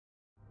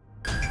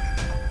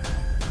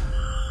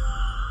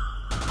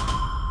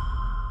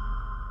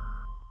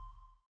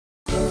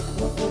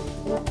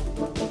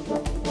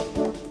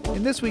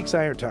In this week's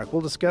Iron Talk,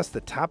 we'll discuss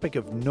the topic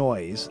of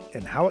noise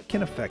and how it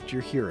can affect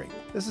your hearing.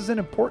 This is an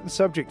important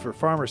subject for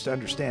farmers to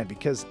understand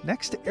because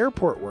next to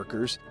airport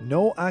workers,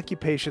 no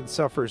occupation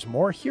suffers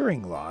more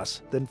hearing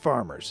loss than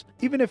farmers.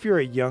 Even if you're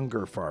a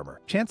younger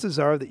farmer, chances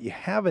are that you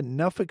have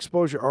enough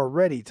exposure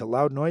already to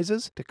loud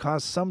noises to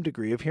cause some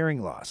degree of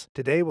hearing loss.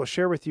 Today, we'll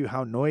share with you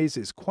how noise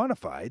is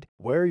quantified,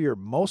 where you're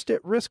most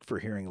at risk for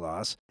hearing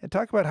loss, and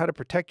talk about how to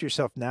protect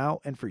yourself now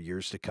and for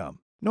years to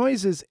come.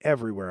 Noise is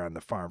everywhere on the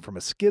farm, from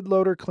a skid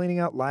loader cleaning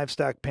out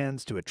livestock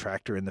pens to a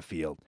tractor in the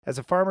field. As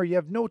a farmer, you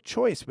have no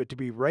choice but to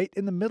be right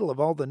in the middle of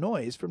all the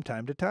noise from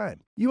time to time.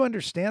 You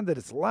understand that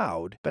it's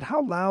loud, but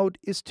how loud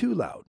is too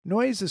loud?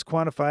 Noise is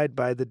quantified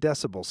by the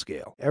decibel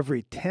scale.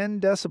 Every 10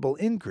 decibel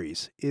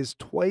increase is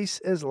twice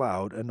as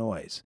loud a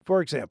noise.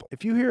 For example,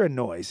 if you hear a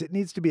noise, it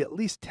needs to be at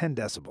least 10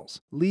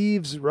 decibels.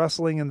 Leaves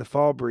rustling in the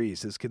fall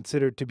breeze is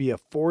considered to be a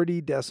 40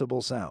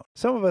 decibel sound.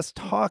 Some of us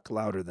talk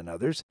louder than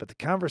others, but the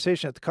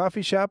conversation at the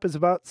coffee shop is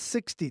about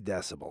 60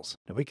 decibels.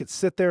 Now, we could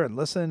sit there and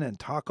listen and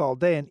talk all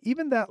day, and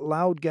even that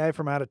loud guy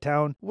from out of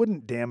town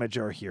wouldn't damage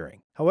our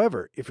hearing.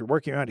 However, if you're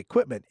working around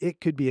equipment, it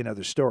could be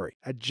another story.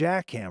 A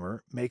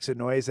jackhammer makes a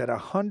noise at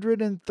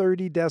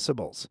 130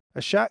 decibels.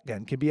 A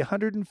shotgun can be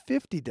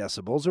 150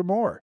 decibels or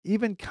more.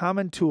 Even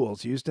common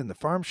tools used in the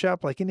farm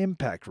shop like an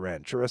impact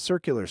wrench or a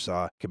circular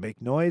saw can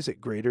make noise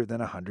at greater than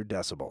 100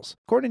 decibels.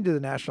 According to the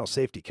National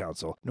Safety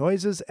Council,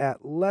 noises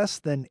at less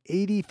than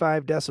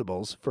 85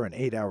 decibels for an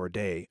 8-hour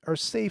day are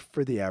safe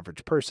for the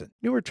average person.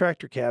 Newer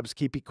tractor cabs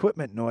keep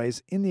equipment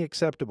noise in the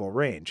acceptable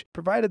range,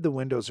 provided the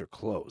windows are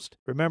closed.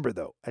 Remember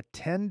though, a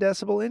 10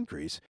 decibel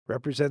increase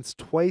represents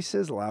twice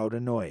as loud a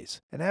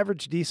noise. An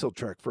average diesel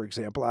truck, for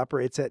example,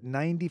 operates at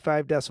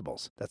 95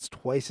 decibels. That's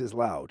twice as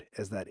loud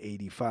as that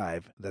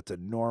 85 that's a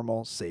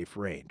normal, safe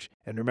range.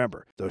 And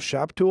remember, those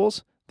shop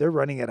tools, they're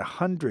running at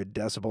 100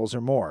 decibels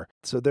or more,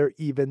 so they're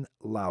even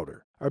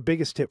louder. Our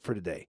biggest tip for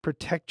today: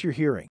 protect your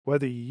hearing.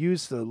 Whether you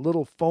use the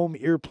little foam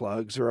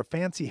earplugs or a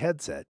fancy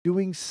headset,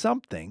 doing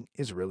something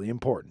is really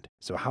important.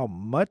 So how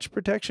much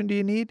protection do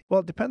you need?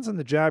 Well, it depends on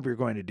the job you're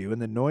going to do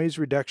and the noise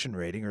reduction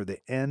rating, or the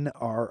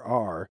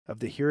NRR, of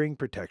the hearing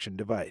protection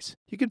device.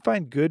 You can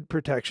find good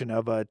protection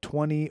of a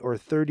 20 or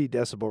 30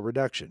 decibel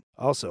reduction.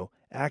 Also,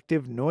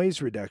 active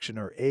noise reduction,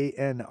 or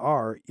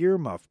ANR,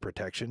 earmuff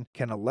protection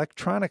can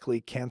electronically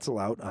cancel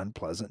out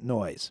unpleasant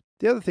noise.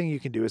 The other thing you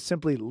can do is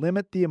simply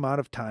limit the amount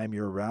of time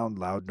you're around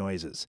loud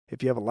noises.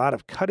 If you have a lot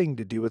of cutting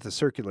to do with a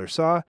circular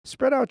saw,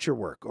 spread out your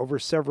work over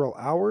several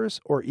hours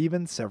or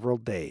even several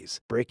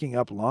days. Breaking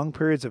up long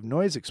periods of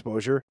noise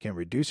exposure can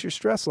reduce your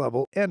stress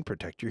level and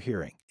protect your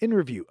hearing. In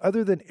review,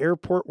 other than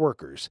airport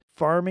workers,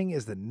 farming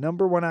is the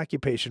 #1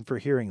 occupation for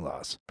hearing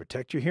loss.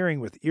 Protect your hearing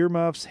with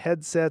earmuffs,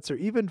 headsets, or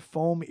even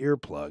foam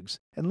earplugs,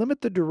 and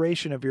limit the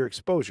duration of your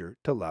exposure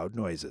to loud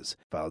noises.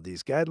 Follow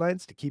these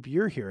guidelines to keep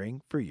your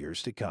hearing for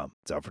years to come.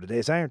 That's all for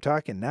today's Iron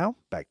Talk, and now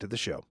back to the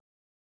show.